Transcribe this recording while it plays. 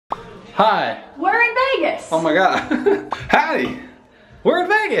Hi. We're in Vegas. Oh my god. Howdy. We're in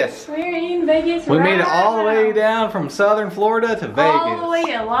Vegas. We're in Vegas. We made it all the way down from southern Florida to Vegas. All the way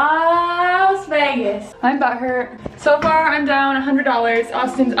to Las Vegas. I'm butthurt. So far, I'm down $100.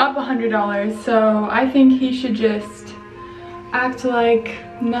 Austin's up $100. So I think he should just act like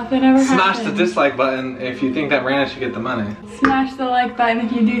nothing ever happened. Smash the dislike button if you think that Brandon should get the money. Smash the like button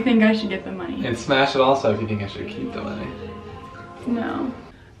if you do think I should get the money. And smash it also if you think I should keep the money. No.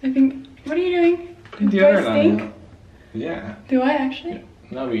 I think, what are you doing? Do I stink? Yeah. Do I actually?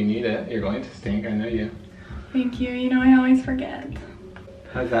 No, but you need it. You're going to stink, I know you. Thank you. You know I always forget.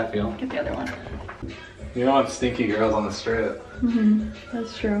 How does that feel? Get the other one. You don't want stinky girls on the strip.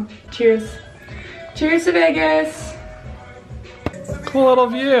 That's true. Cheers. Cheers to Vegas. Cool little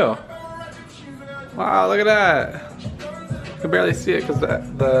view. Wow, look at that. You can barely see it because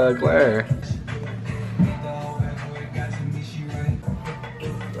the glare.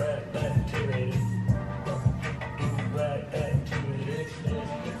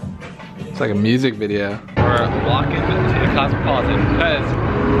 It's like a music video. We're walking to the Cosmopolitan because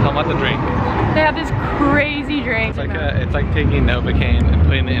I want the drink. They have this crazy drink. It's like taking Novocaine and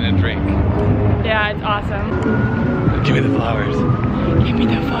putting it in a drink. Yeah, it's awesome. Give me the flowers. Give me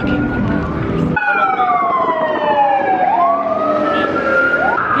the fucking flowers.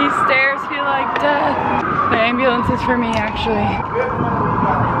 These stairs feel like death. The ambulance is for me, actually.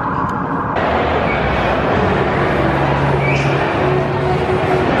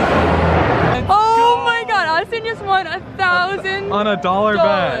 Austin just won $1,000 on a dollar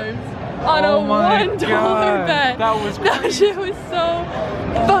bet. On a $1 bet. That was crazy. That shit was so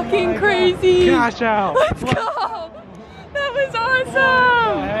fucking crazy. Cash out. Let's go. That was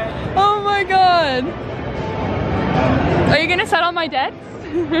awesome. Oh my god. Are you gonna settle my debts?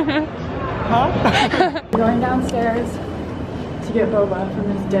 Huh? Going downstairs to get boba from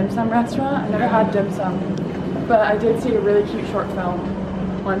this dim sum restaurant. I never had dim sum, but I did see a really cute short film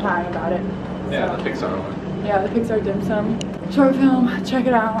one time about it. Yeah, the Pixar one. Yeah, the Pixar dim sum short film. Check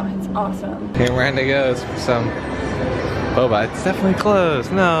it out. It's awesome. Here Miranda goes for some boba. It's definitely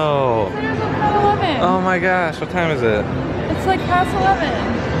closed. No. It's past 11. Oh my gosh, what time is it? It's like past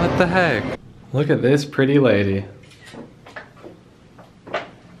 11. What the heck? Look at this pretty lady.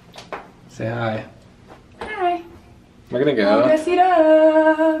 Say hi. Hi. We're gonna go. Dress it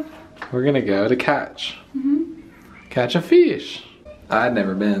up. We're gonna go to catch. Catch a fish. I'd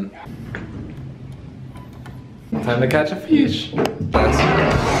never been. Time to catch a fish.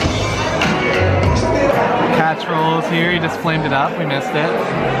 Catch rolls here. You just flamed it up. We missed it.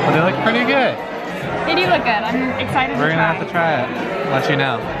 But they look pretty good. They do look good. I'm excited We're gonna have to try it. Let you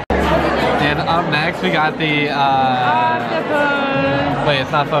know. And up next we got the octopus. Wait,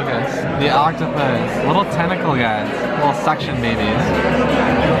 it's not focused. The octopus. Little tentacle guys. Little suction babies.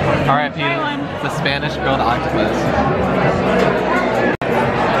 Alright, Pete. The Spanish grilled octopus.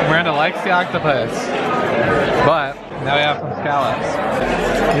 Miranda likes the octopus. But now we have some scallops.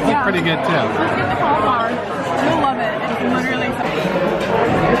 These look pretty good too. Let's get the cauliflower. You'll love it. It's literally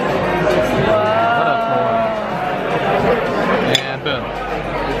What a toy. And boom.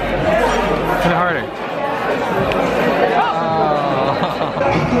 Hit it harder. Oh.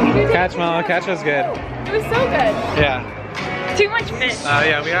 Catch, Mama. Catch was good. It was so good. Yeah. Too much fish.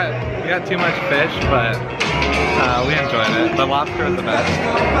 Yeah, we got too much fish, but we enjoyed it. The lobster was the best.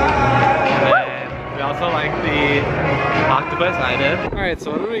 We also like the octopus. I did. All right,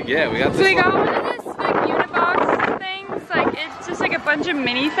 so what did we get? We got this. So we got one of this like unibox things. Like it's just like a bunch of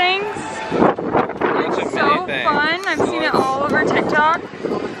mini things. It's so fun. I've seen it all over TikTok.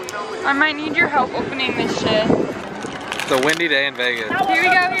 I might need your help opening this shit. It's a windy day in Vegas. Here we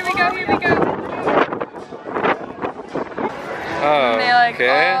go. Here we go. Here we go. Oh. And they like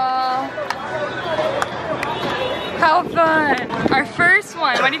okay. How fun! Our first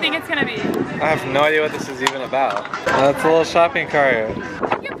one. What do you think it's gonna be? I have no idea what this is even about. That's a little shopping cart. We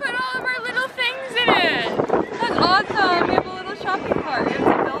can put all of our little things in it. That's awesome. We have a little shopping cart. We have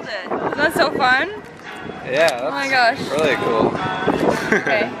to build it. That's so fun. Yeah. That's oh my gosh. Really cool.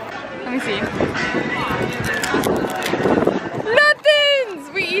 Okay. Let me see.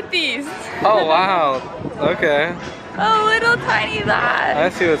 Nothings. We eat these. Oh wow. Okay. A little tiny that. I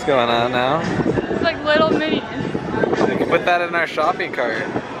see what's going on now. It's like little minis. We can put that in our shopping cart.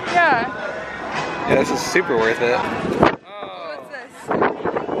 Yeah. Yeah, this is super worth it. Oh. What's this?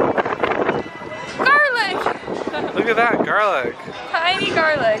 Garlic! Look at that, garlic. Tiny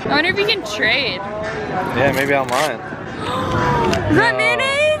garlic. I wonder if we can trade. Yeah, maybe online. Is that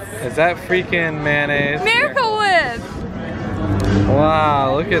mayonnaise? Is that freaking mayonnaise? Miracle Whip!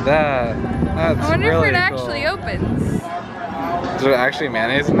 Wow, look at that. That's I wonder really if it cool. actually opens. Is there actually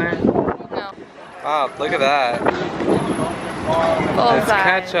mayonnaise in there? Wow, look at that. It's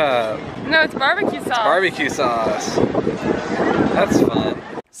ketchup. No, it's barbecue sauce. It's barbecue sauce. That's fun.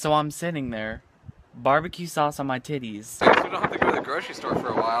 So I'm sitting there, barbecue sauce on my titties. I guess we don't have to go to the grocery store for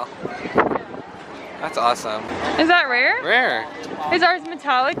a while. That's awesome. Is that rare? Rare. Is ours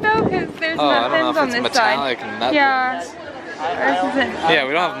metallic though? Because there's I don't know nothings if on it's this metallic side. nothings. Yeah. Ours isn't. Yeah,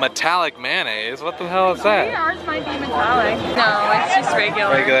 we don't have metallic mayonnaise. What the hell is Maybe that? ours might be metallic. No, it's just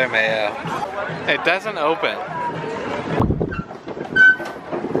regular. Regular mayo. It doesn't open.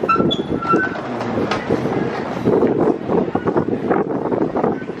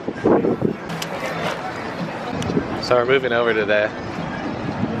 So we're moving over today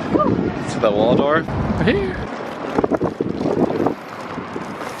to the Waldorf. We're here.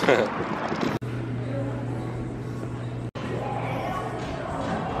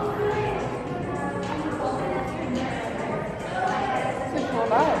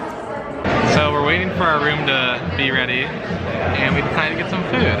 So we're waiting for our room to be ready, and we decided to get some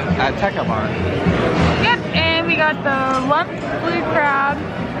food at Tekka Bar. Yep, and we got the lumped blue crab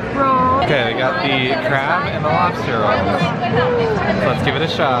roll. Okay, we got the crab and the lobster rolls. So let's give it a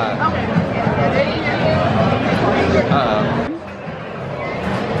shot.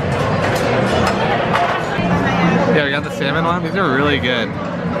 Yeah, we got the salmon one. These are really good.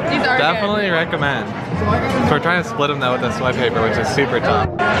 These are Definitely good. recommend. So we're trying to split them though with the sweat paper, which is super tough.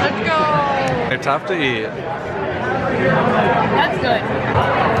 Let's go. They're tough to eat. That's good.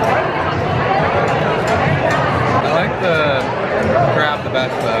 I like the crab the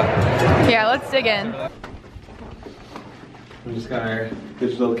best though. Yeah, let's dig in. We just got our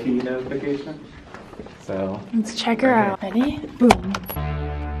digital key notification. So Let's check her out. Ready? Boom.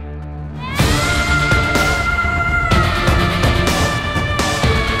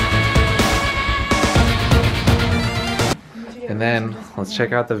 and then let's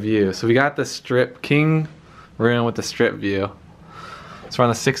check out the view. So we got the strip king room with the strip view. So we're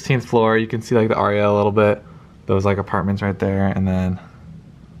on the 16th floor. You can see like the Aria a little bit. Those like apartments right there, and then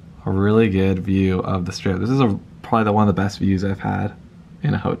a really good view of the strip. This is probably one of the best views I've had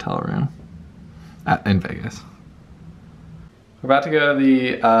in a hotel room in Vegas. We're about to go to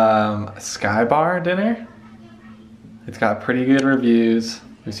the Sky Bar dinner. It's got pretty good reviews.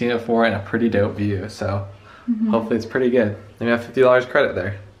 We've seen it before and a pretty dope view, so hopefully it's pretty good. And we have $50 credit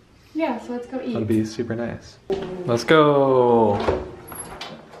there. Yeah, so let's go eat. That'd be super nice. Let's go.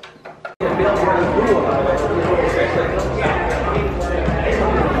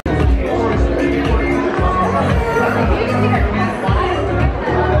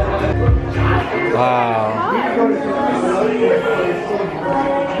 Wow.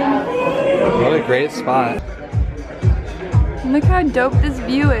 What a great spot. Look how dope this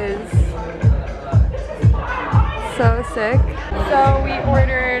view is. So sick. So we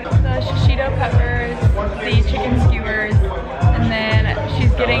ordered the shishito peppers, the chicken skewers, and then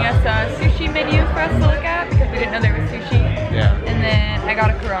she's getting us a sushi menu for us to look at because we didn't know there was sushi. Yeah. And then I got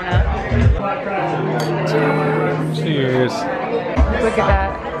a Corona. Cheers. Cheers. Look at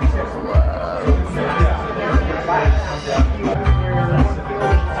that.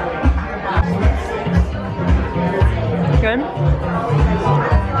 Good?